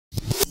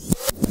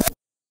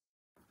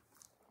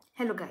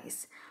Hello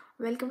guys,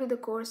 welcome to the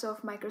course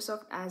of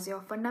Microsoft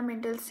Azure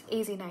Fundamentals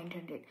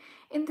AZ-900.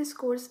 In this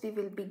course, we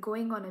will be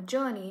going on a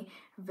journey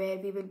where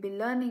we will be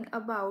learning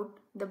about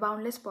the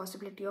boundless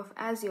possibility of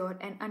Azure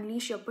and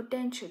unleash your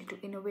potential to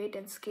innovate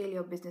and scale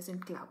your business in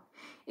cloud.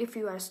 If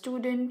you are a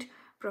student,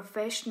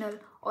 professional,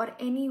 or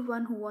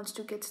anyone who wants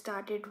to get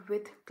started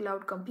with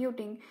cloud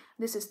computing,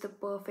 this is the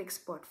perfect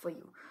spot for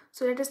you.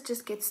 So let us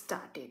just get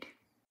started.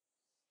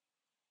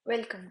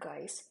 Welcome,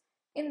 guys.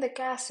 In the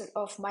castle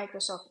of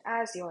Microsoft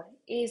Azure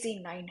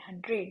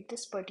AZ-900,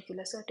 this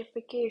particular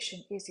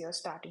certification is your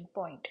starting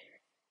point.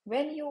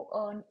 When you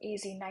earn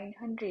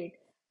AZ-900,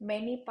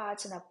 many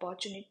paths and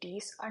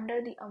opportunities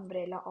under the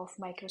umbrella of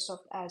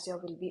Microsoft Azure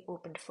will be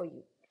opened for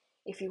you.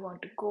 If you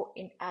want to go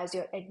in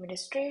Azure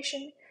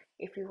administration,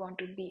 if you want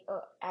to be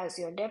a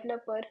Azure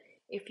developer,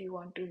 if you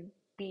want to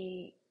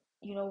be,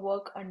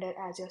 work under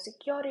Azure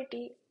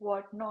security,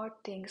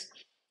 whatnot things,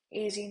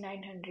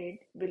 AZ-900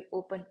 will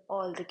open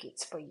all the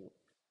gates for you.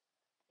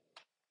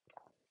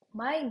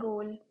 My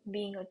goal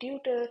being a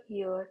tutor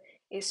here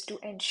is to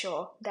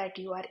ensure that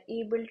you are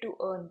able to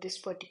earn this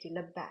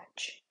particular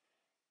badge.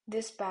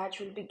 This badge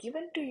will be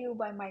given to you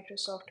by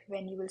Microsoft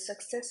when you will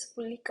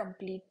successfully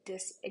complete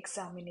this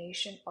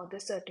examination or the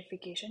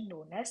certification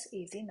known as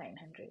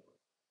AZ-900.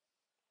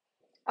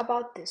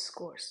 About this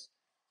course,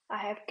 I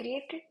have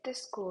created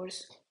this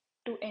course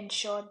to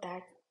ensure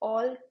that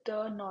all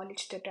the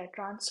knowledge that I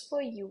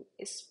transfer you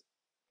is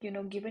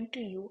given to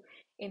you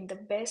in the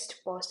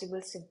best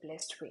possible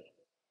simplest way.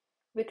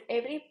 With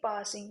every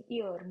passing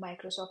year,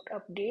 Microsoft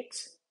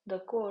updates the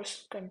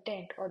course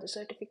content or the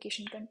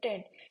certification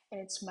content,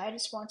 and it's my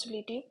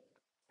responsibility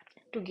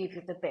to give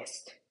you the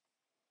best.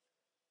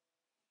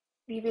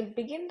 We will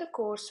begin the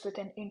course with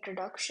an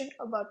introduction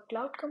about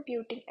cloud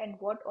computing and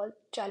what all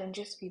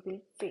challenges we will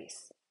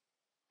face.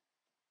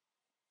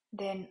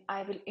 Then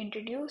I will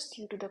introduce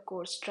you to the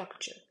course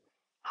structure,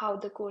 how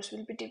the course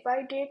will be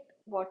divided,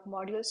 what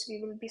modules we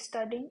will be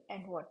studying,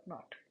 and what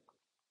not.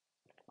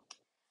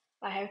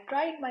 I have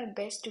tried my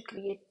best to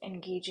create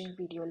engaging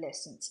video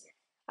lessons.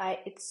 I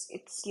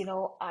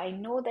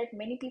know that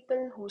many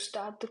people who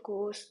start the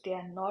course, they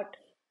are not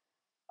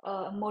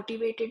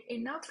motivated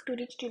enough to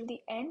reach till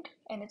the end,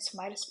 and it's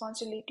my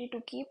responsibility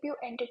to keep you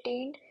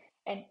entertained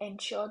and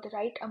ensure the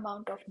right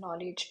amount of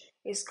knowledge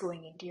is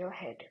going into your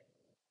head.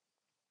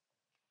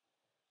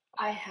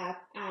 I have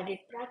added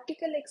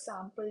practical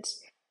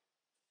examples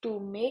to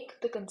make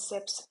the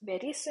concepts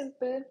very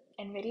simple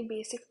and very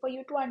basic for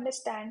you to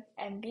understand,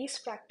 and these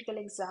practical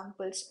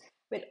examples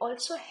will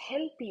also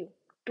help you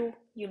to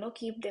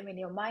keep them in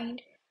your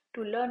mind,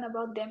 to learn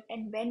about them,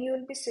 and when you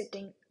will be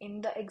sitting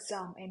in the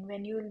exam and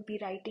when you will be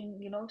writing,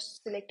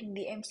 selecting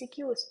the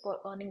MCQs for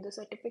earning the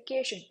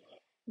certification,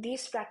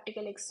 these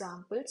practical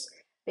examples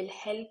will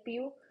help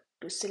you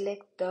to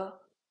select the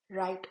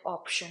right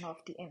option of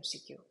the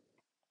MCQ.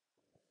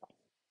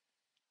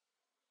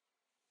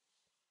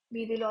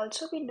 We will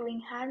also be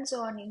doing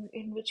hands-on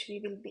in which we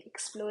will be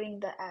exploring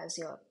the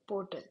Azure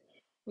portal.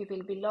 We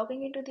will be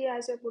logging into the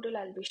Azure portal.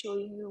 I'll be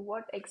showing you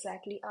what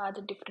exactly are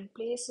the different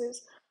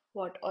places,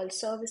 what all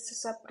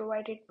services are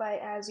provided by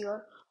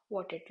Azure,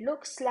 what it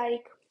looks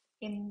like.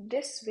 In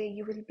this way,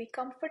 you will be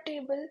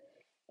comfortable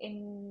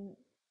in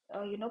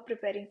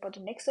preparing for the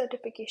next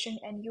certification,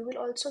 and you will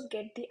also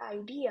get the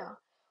idea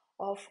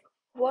of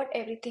what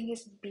everything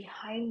is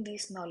behind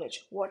this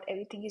knowledge, what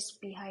everything is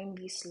behind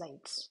these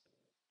slides.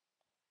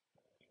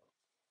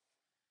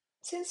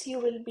 Since you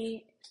will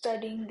be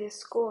studying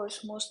this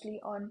course mostly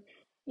on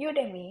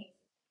Udemy,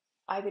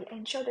 I will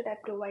ensure that I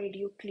provide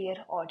you clear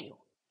audio.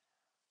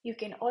 You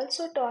can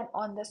also turn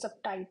on the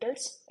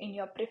subtitles in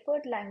your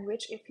preferred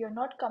language if you're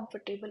not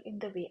comfortable in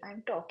the way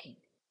I'm talking.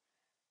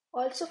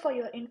 Also, for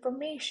your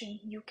information,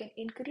 you can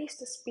increase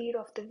the speed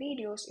of the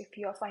videos if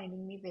you are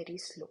finding me very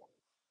slow.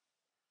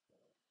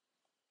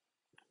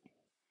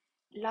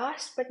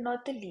 Last but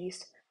not the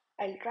least,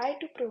 I'll try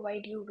to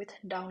provide you with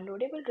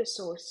downloadable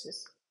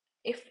resources.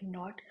 If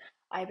not,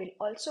 I will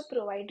also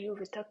provide you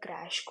with a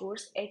crash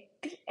course at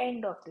the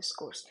end of this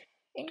course.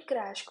 In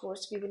crash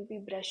course, we will be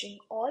brushing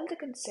all the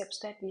concepts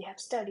that we have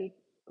studied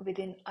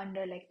within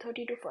under like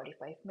 30 to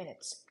 45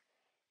 minutes.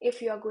 If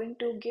you are going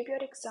to give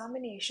your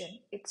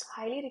examination, it's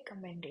highly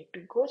recommended to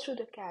go through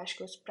the crash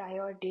course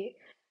prior day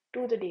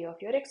to the day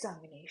of your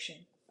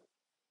examination.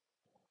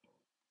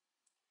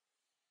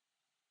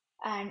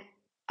 And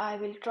I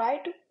will try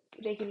to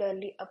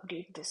regularly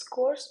update this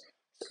course.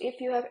 So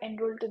if you have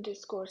enrolled to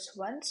this course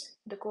once,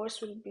 the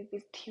course will be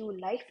with you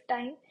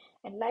lifetime,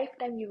 and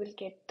lifetime you will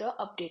get the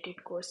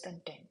updated course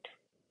content.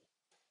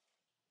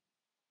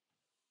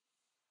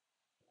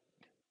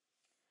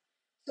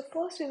 So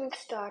first we will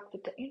start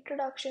with the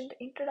introduction.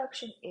 The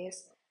introduction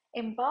is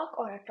embark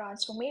on a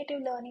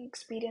transformative learning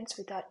experience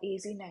with our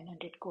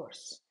AZ-900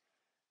 course.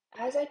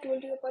 As I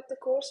told you about the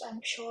course,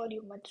 I'm sure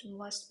you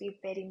must be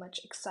very much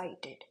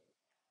excited.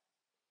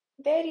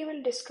 There you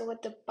will discover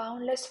the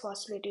boundless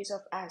possibilities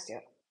of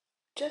Azure.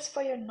 Just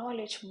for your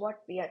knowledge,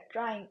 what we are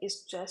trying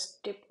is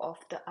just tip of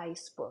the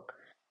iceberg.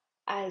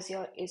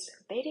 Azure is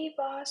very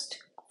vast,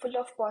 full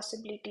of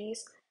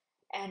possibilities,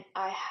 and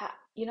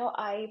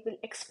I will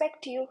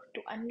expect you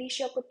to unleash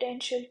your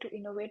potential to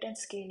innovate and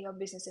scale your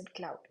business in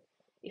cloud.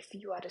 If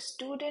you are a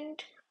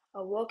student,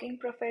 a working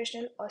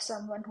professional, or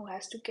someone who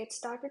has to get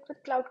started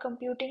with cloud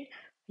computing,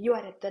 you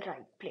are at the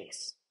right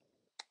place.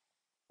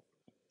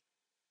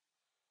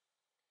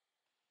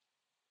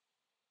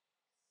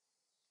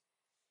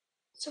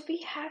 So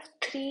we have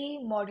three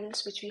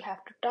modules which we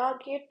have to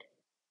target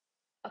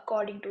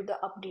according to the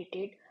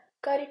updated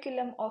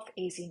curriculum of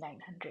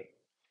AZ-900.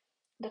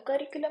 The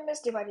curriculum is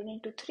divided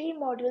into three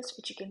modules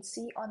which you can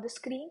see on the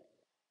screen.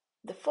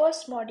 The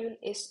first module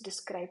is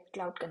describe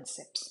cloud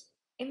concepts.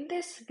 In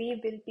this,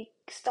 we will be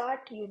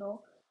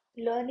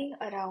learning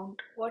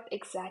around what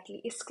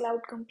exactly is cloud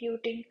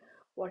computing,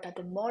 what are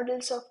the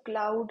models of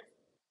cloud,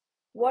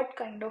 what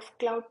kind of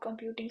cloud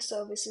computing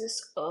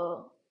services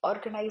a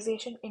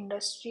organization,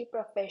 industry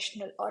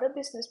professional, or a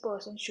business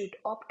person should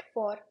opt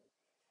for.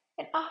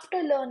 And after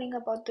learning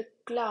about the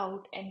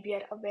cloud, and we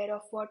are aware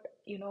of what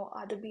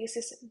are the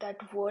basis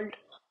that world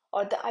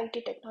or the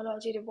IT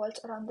technology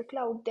revolves around the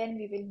cloud, then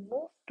we will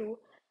move to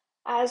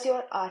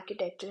Azure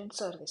architecture and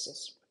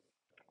services.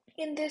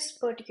 In this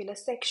particular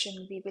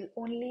section, we will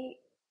only,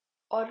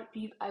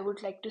 I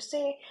would like to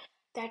say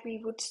that we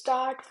would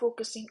start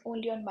focusing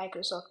only on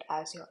Microsoft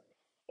Azure.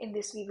 In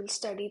this, we will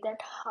study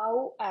that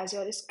how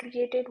Azure is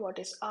created, what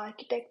is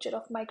architecture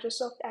of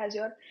Microsoft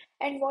Azure,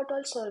 and what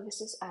all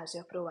services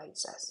Azure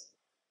provides us.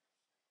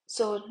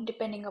 So,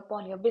 depending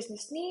upon your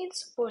business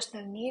needs,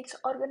 personal needs,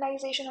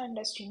 organization or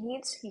industry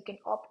needs, you can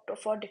opt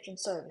for different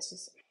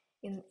services.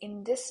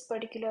 In this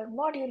particular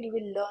module, you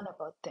will learn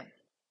about them.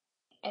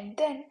 And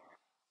then,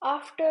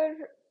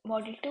 after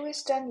module 2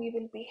 is done, we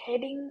will be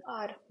heading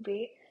our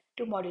way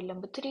to module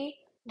number 3,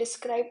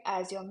 describe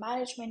as your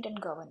management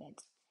and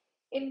governance.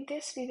 In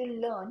this, we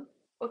will learn,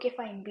 okay,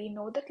 fine, we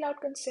know the cloud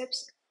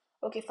concepts,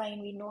 okay,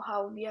 fine, we know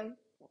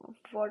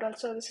what all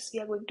services we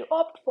are going to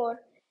opt for.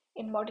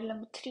 In module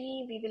number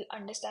 3, we will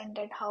understand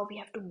that how we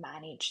have to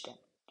manage them,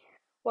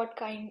 what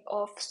kind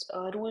of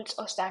rules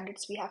or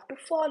standards we have to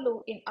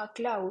follow in our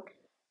cloud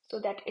so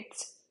that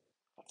it's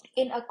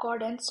in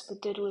accordance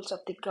with the rules of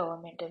the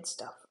government and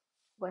stuff.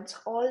 Once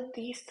all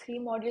these three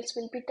modules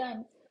will be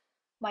done,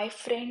 my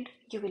friend,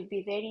 you will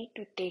be ready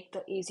to take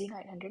the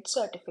AZ-900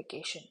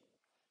 certification.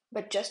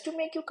 But just to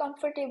make you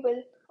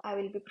comfortable, I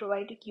will be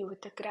providing you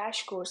with a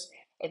crash course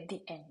at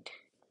the end.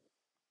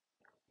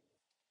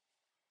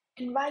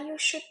 And why you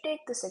should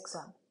take this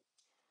exam?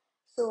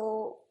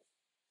 So,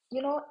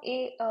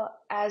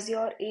 as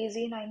your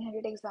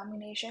AZ-900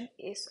 examination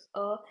is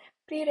a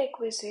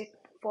prerequisite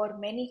for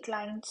many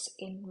clients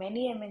in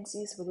many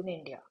MNCs within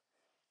India.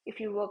 If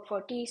you work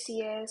for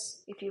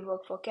TCS, if you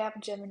work for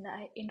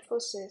Capgemini,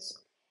 Infosys,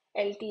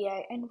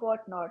 LTI, and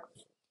whatnot,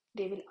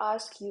 they will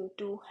ask you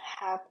to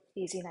have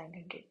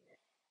AZ-900.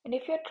 And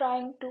if you're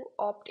trying to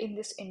opt in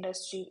this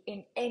industry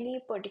in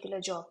any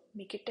particular job,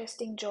 make it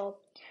testing job,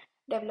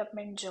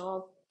 development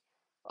job,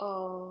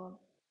 uh,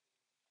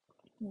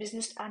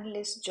 business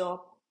analyst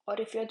job, or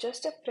if you're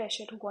just a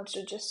fresher who wants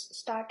to just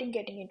starting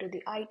getting into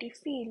the IT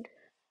field,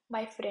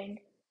 my friend,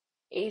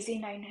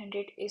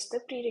 AZ-900 is the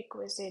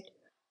prerequisite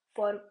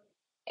for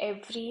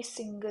every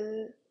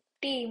single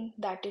team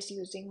that is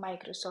using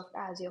Microsoft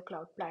Azure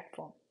cloud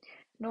platform,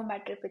 no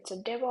matter if it's a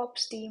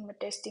DevOps team, a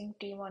testing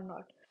team, or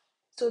not.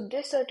 So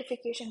this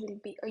certification will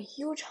be a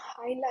huge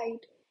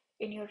highlight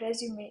in your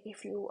resume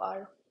if you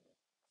are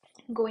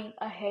going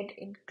ahead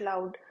in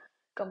cloud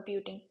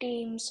computing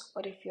teams,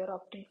 or if you're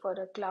opting for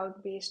a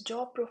cloud-based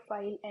job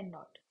profile and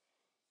not.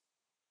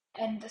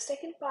 And the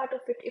second part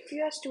of it, if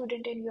you're a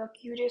student and you're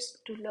curious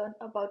to learn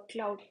about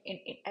cloud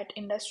at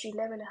industry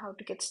level and how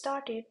to get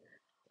started,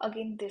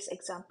 again, this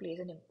exam plays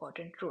an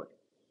important role.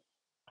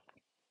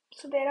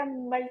 So there are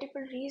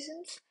multiple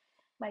reasons.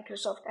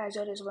 Microsoft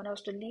Azure is one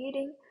of the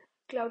leading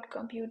cloud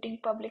computing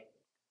public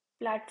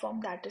platform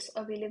that is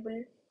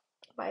available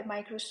by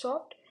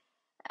Microsoft.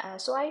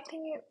 So I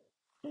think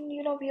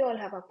we all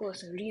have our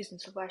personal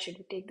reasons. So why should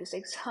we take this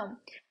exam?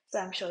 So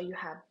I'm sure you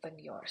have one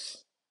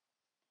yours.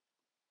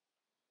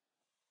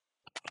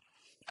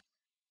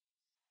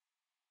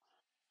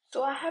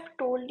 So I have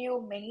told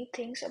you many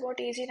things about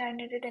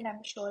AZ-900 and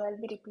I'm sure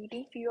I'll be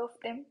repeating few of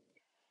them.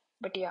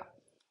 But yeah,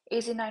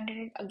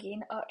 AZ-900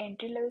 again a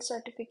entry level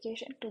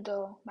certification to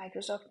the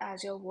Microsoft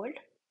Azure world.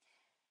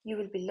 You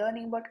will be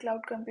learning about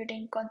cloud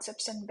computing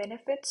concepts and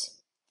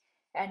benefits,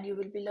 and you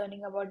will be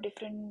learning about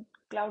different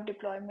cloud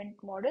deployment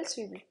models.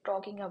 We will be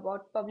talking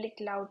about public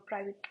cloud,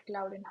 private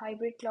cloud, and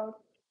hybrid cloud.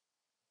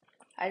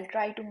 I'll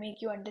try to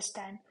make you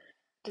understand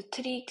the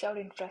three cloud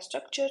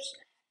infrastructures,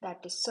 that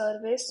is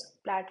service,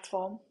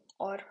 platform,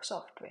 or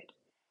software.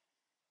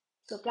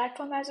 So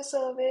platform as a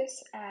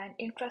service and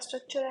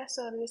infrastructure as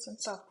service and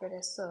software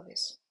as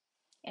service.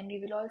 And we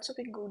will also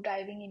be go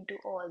diving into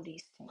all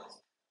these things.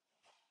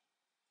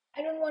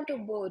 I don't want to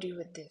bore you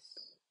with this.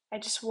 I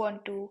just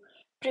want to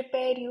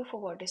prepare you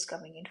for what is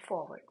coming in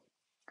forward.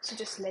 So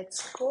just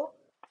let's go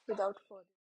without further